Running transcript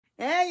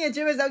Hey, your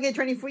Driver's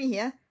LK23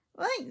 here.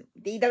 Right,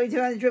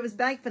 DW200 Driver's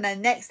back for the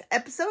next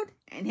episode.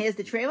 And here's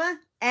the trailer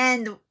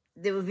and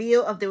the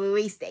reveal of the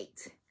release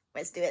date.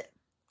 Let's do it.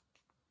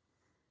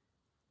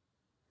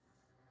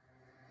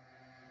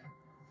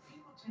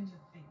 People tend to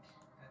think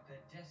that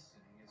their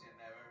destiny is in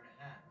their own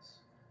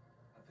hands,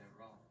 but they're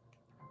wrong.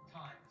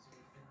 Time has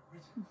already been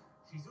written.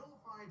 She's all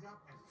fired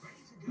up and ready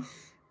to go.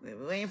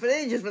 We're waiting for the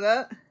ages for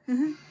that.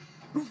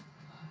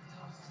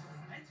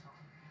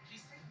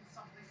 She's taking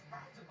someplace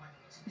better by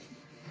the looks of it.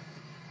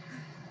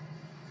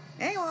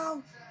 Hey,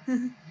 well. You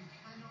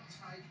cannot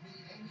take me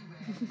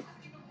anywhere. I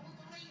don't even want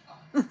to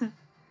leave her.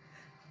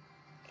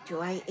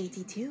 July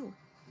 82.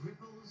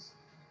 Ripples,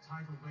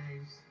 tidal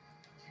waves,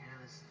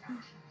 careless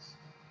actions.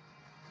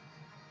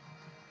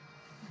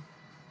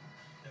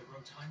 They're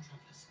rogue time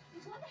travelers.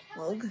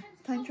 Rogue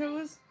time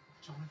travelers?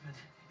 Jonathan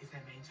is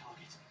their main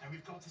target, and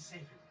we've got to save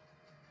him.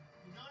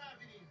 Not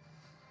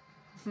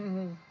having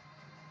him.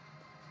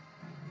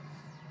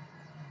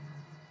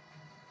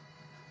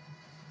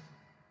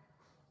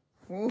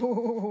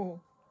 Ooh.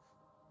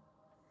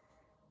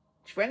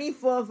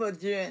 24th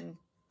of June.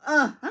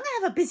 I'm gonna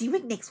have a busy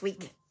week next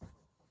week.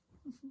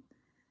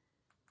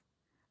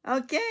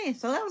 Okay,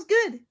 so that was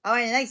good.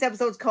 Alright, the next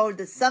episode's called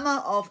The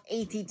Summer of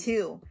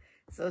 82.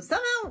 So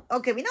somehow,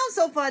 okay, we know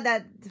so far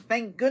that,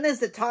 thank goodness,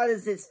 the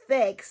TARDIS is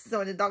fixed,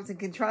 so the Doctor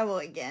can travel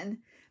again.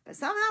 But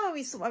somehow, when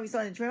we saw in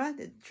the trailer,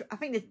 I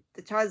think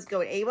the TARDIS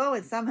go AWOL,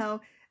 and somehow,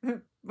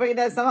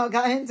 Brigadier somehow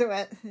got into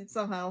it.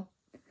 Somehow.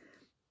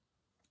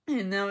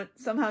 And now,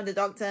 somehow, the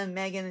Doctor and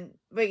Megan and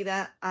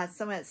Brigadier are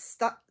somewhere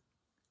stuck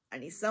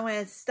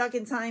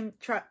in time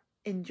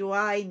in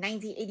July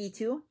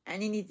 1982,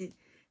 and they need to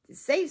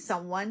save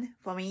someone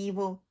from an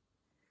evil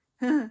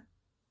a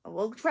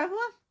rogue traveler?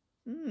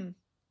 Well,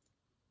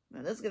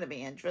 this is going to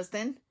be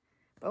interesting.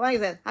 But like I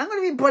said, I'm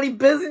going to be pretty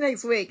busy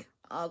next week.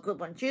 I'll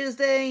group on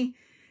Tuesday,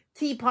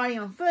 tea party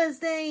on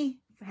Thursday,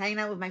 hanging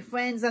out with my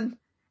friends on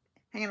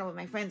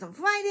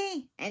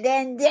Friday, and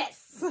then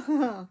this.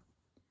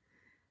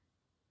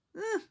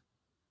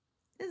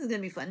 This is going to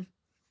be fun.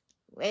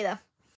 Later.